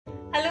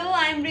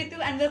I'm Ritu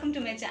and welcome to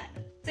my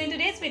channel. So in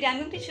today's video, I'm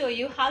going to show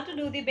you how to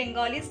do the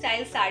Bengali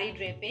style saree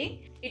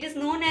draping. It is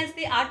known as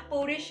the Art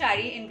Porish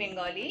saree in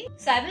Bengali.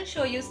 So I will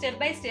show you step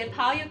by step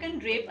how you can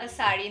drape a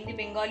saree in the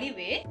Bengali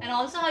way and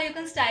also how you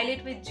can style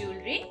it with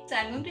jewelry. So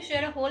I'm going to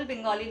share a whole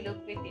Bengali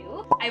look with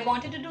you. I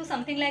wanted to do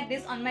something like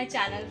this on my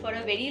channel for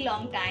a very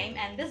long time,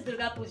 and this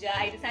Durga Puja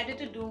I decided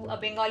to do a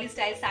Bengali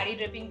style saree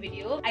draping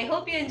video. I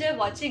hope you enjoy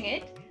watching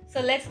it. So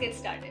let's get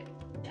started.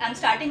 I'm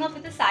starting off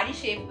with the saree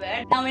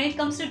shapewear. Now when it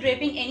comes to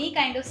draping any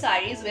kind of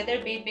sarees, whether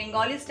it be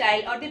Bengali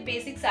style or the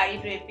basic saree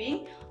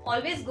draping,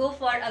 always go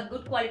for a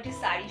good quality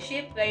saree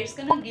shape where it's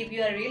gonna give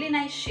you a really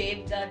nice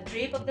shape. The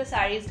drape of the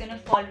saree is gonna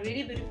fall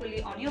really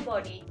beautifully on your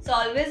body. So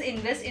always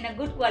invest in a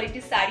good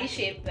quality saree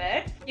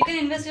shapewear. You can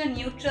invest in a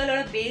neutral or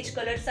a beige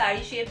colored saree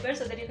shapewear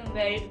so that you can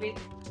wear it with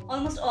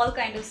almost all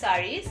kind of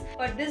sarees.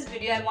 For this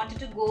video, I wanted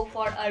to go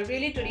for a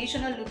really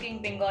traditional looking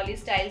Bengali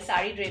style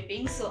saree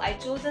draping. So I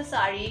chose a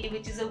saree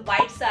which is a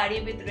white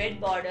saree with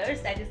red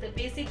borders. That is the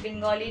basic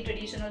Bengali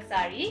traditional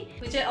saree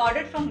which I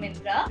ordered from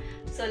Myntra.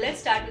 So let's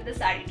start with the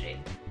saree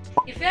drape.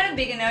 If you are a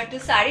beginner to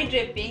saree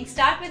draping,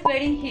 start with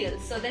wearing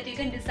heels so that you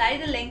can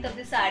decide the length of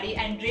the saree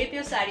and drape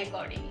your saree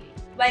accordingly.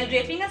 While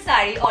draping a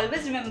saree,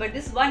 always remember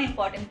this one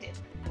important tip.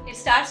 It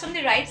starts from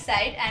the right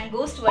side and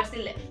goes towards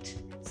the left.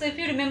 So if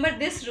you remember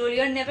this rule,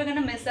 you're never gonna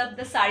mess up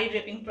the saree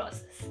draping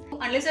process.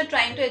 Unless you're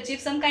trying to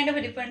achieve some kind of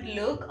a different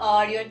look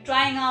or you're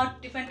trying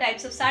out different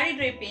types of saree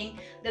draping,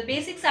 the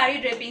basic saree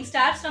draping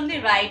starts from the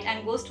right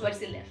and goes towards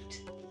the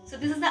left. So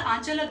this is the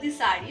aanchal of the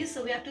saree,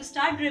 so we have to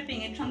start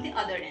draping it from the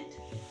other end.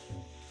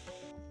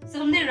 So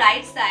from the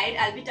right side,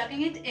 I'll be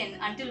tucking it in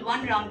until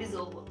one round is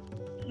over.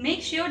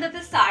 Make sure that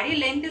the saree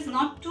length is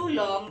not too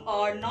long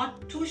or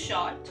not too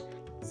short.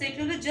 So it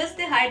will be just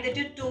the height that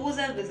your toes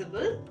are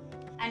visible.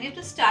 And you have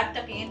to start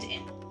tucking it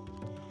in.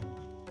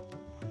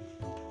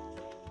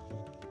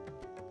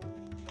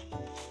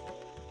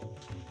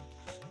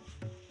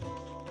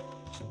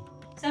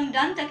 So I'm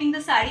done tucking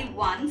the saree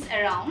once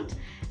around,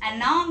 and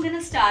now I'm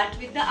gonna start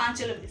with the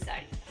aanchal of the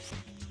saree.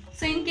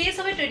 So in case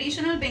of a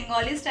traditional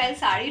Bengali style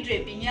saree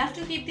draping, you have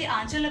to keep the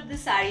aanchal of the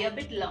saree a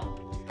bit long.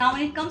 Now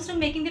when it comes to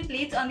making the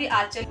pleats on the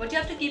aanchal, what you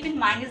have to keep in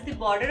mind is the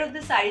border of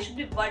the saree should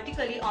be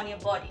vertically on your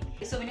body.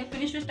 So when you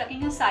finish with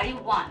tucking your saree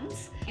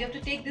once, you have to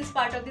take this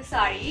part of the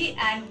saree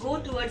and go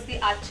towards the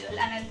aanchal,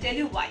 and I'll tell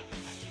you why.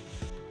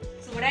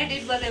 So what I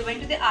did was I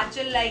went to the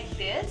aanchal like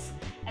this,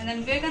 and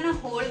then we're gonna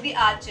hold the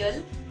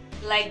aanchal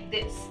like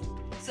this.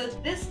 So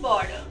this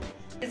border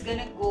is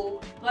gonna go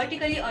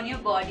vertically on your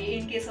body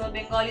in case of a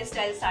Bengali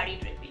style saree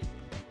draping.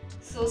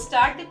 So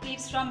start the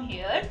pleats from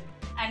here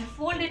and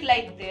fold it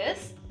like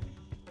this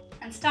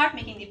and start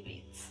making the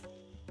pleats.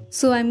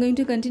 So I'm going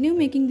to continue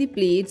making the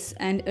pleats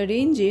and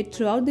arrange it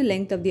throughout the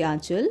length of the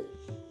aanchal.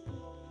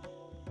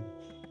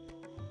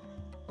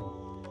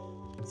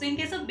 So in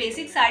case of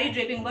basic saree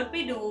draping, what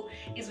we do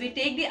is we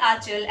take the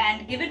aanchal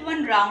and give it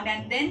one round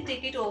and then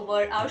take it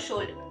over our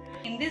shoulder.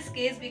 In this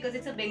case, because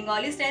it's a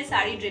Bengali style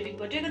saree draping,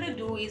 what we're going to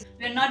do is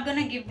we're not going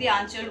to give the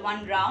aanchal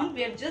one round,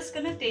 we're just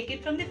going to take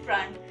it from the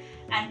front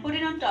and put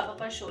it on top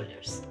of our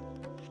shoulders.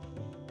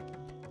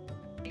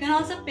 You can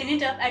also pin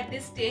it up at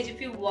this stage if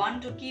you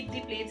want to keep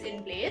the pleats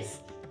in place.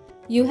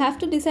 You have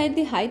to decide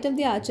the height of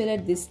the aanchal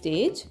at this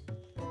stage.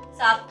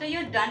 So after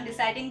you're done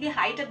deciding the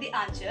height of the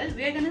aanchal,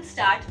 we are going to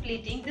start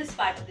pleating this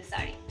part of the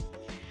saree.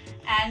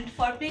 And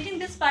for pleating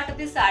this part of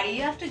the saree,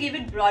 you have to give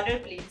it broader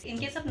pleats. In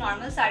case of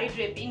normal saree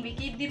draping, we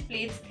keep the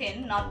pleats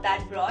thin, not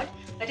that broad.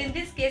 But in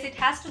this case, it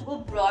has to go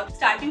broad,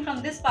 starting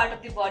from this part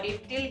of the body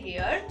till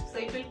here. So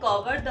it will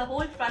cover the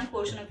whole front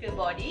portion of your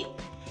body.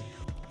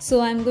 So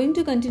I'm going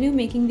to continue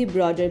making the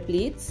broader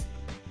pleats.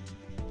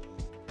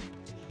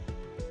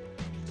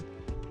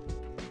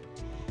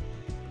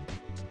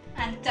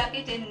 And tuck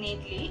it in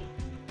neatly.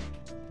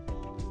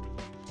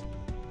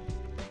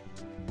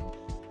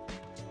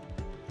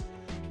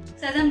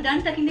 So as I'm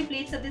done tucking the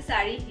pleats of the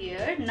saree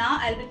here, now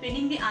I'll be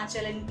pinning the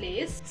aanchal in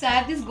place. So I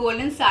have this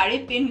golden saree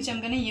pin which I'm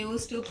going to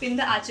use to pin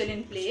the aanchal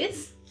in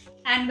place.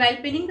 And while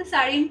pinning the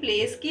saree in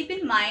place, keep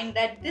in mind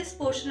that this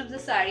portion of the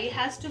saree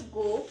has to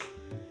go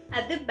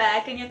at the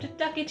back and you have to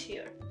tuck it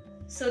here.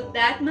 So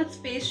that much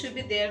space should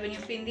be there when you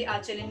pin the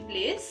aanchal in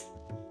place.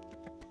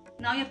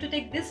 Now you have to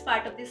take this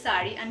part of the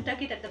saree and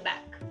tuck it at the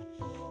back.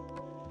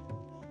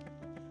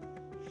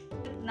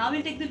 Now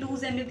we'll take the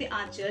loose end of the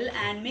aanchal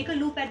and make a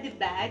loop at the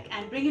back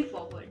and bring it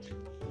forward.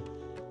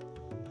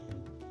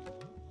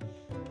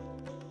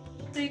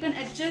 So you can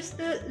adjust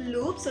the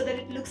loop so that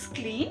it looks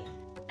clean,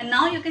 and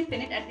now you can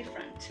pin it at the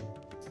front.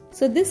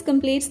 So this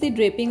completes the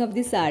draping of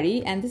the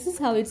saree, and this is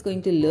how it's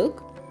going to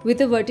look with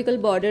a vertical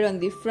border on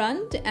the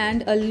front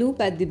and a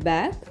loop at the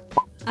back.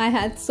 I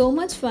had so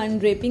much fun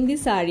draping the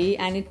saree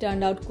and it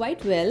turned out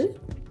quite well.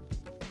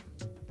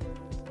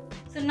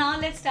 So now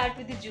let's start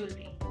with the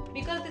jewelry.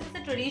 Because this is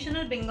a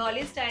traditional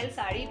Bengali style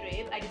saree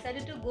drape, I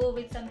decided to go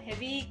with some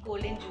heavy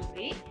golden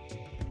jewelry.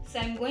 So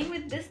I'm going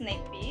with this neck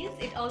piece.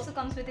 It also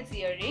comes with its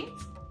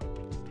earrings.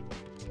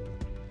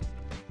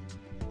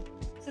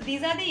 So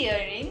these are the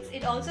earrings.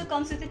 It also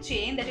comes with a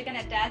chain that you can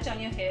attach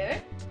on your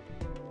hair.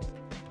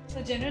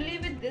 So generally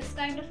with this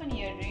kind of an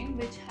earring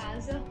which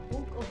has a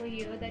hook over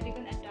here that you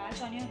can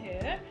attach on your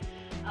hair,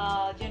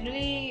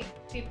 generally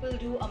people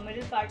do a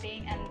middle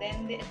parting and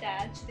then they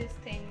attach this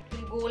thing. It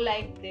will go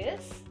like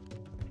this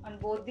on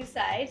both the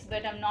sides,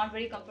 but I'm not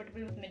very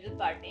comfortable with middle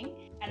parting,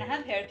 and I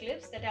have hair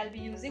clips that I'll be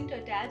using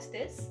to attach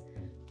this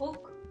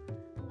hook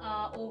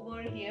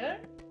over here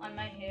on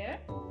my hair.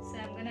 So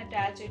I'm gonna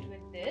attach it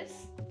with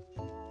this.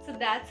 So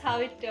that's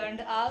how it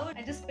turned out.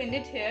 I just pinned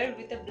it here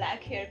with a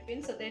black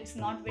hairpin so that it's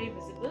not very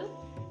visible,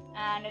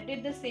 and I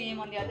did the same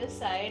on the other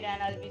side,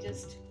 and I'll be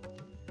just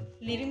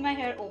leaving my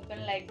hair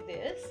open like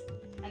this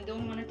and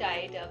don't want to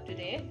tie it up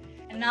today.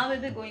 And now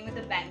we'll be going with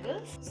the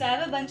bangles. So I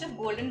have a bunch of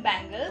golden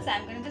bangles.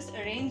 I'm going to just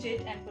arrange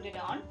it and put it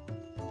on.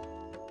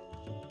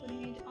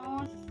 Putting it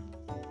on.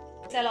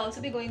 So I'll also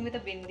be going with a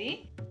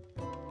bindi.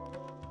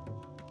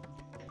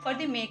 For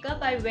the makeup,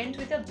 I went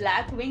with a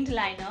black winged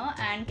liner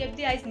and kept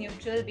the eyes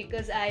neutral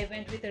because I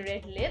went with a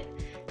red lip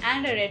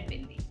and a red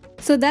bindi.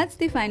 So that's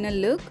the final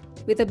look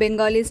with a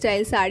Bengali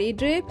style sari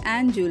drape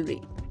and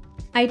jewelry.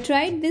 I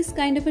tried this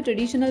kind of a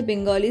traditional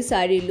Bengali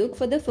sari look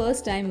for the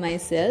first time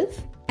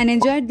myself and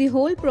enjoyed the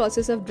whole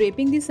process of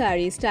draping the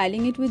sari,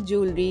 styling it with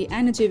jewelry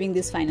and achieving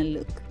this final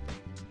look.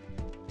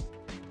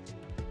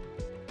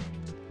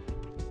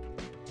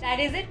 That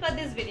is it for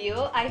this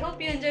video. I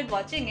hope you enjoyed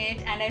watching it,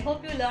 and I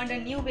hope you learned a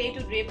new way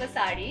to drape a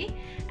sari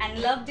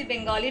and love the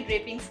Bengali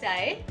draping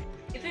style.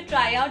 If you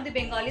try out the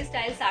Bengali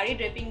style sari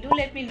draping, do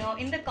let me know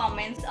in the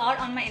comments or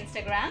on my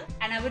Instagram,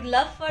 and I would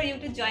love for you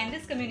to join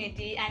this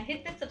community and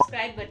hit that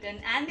subscribe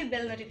button and the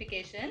bell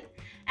notification,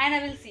 and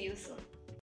I will see you soon.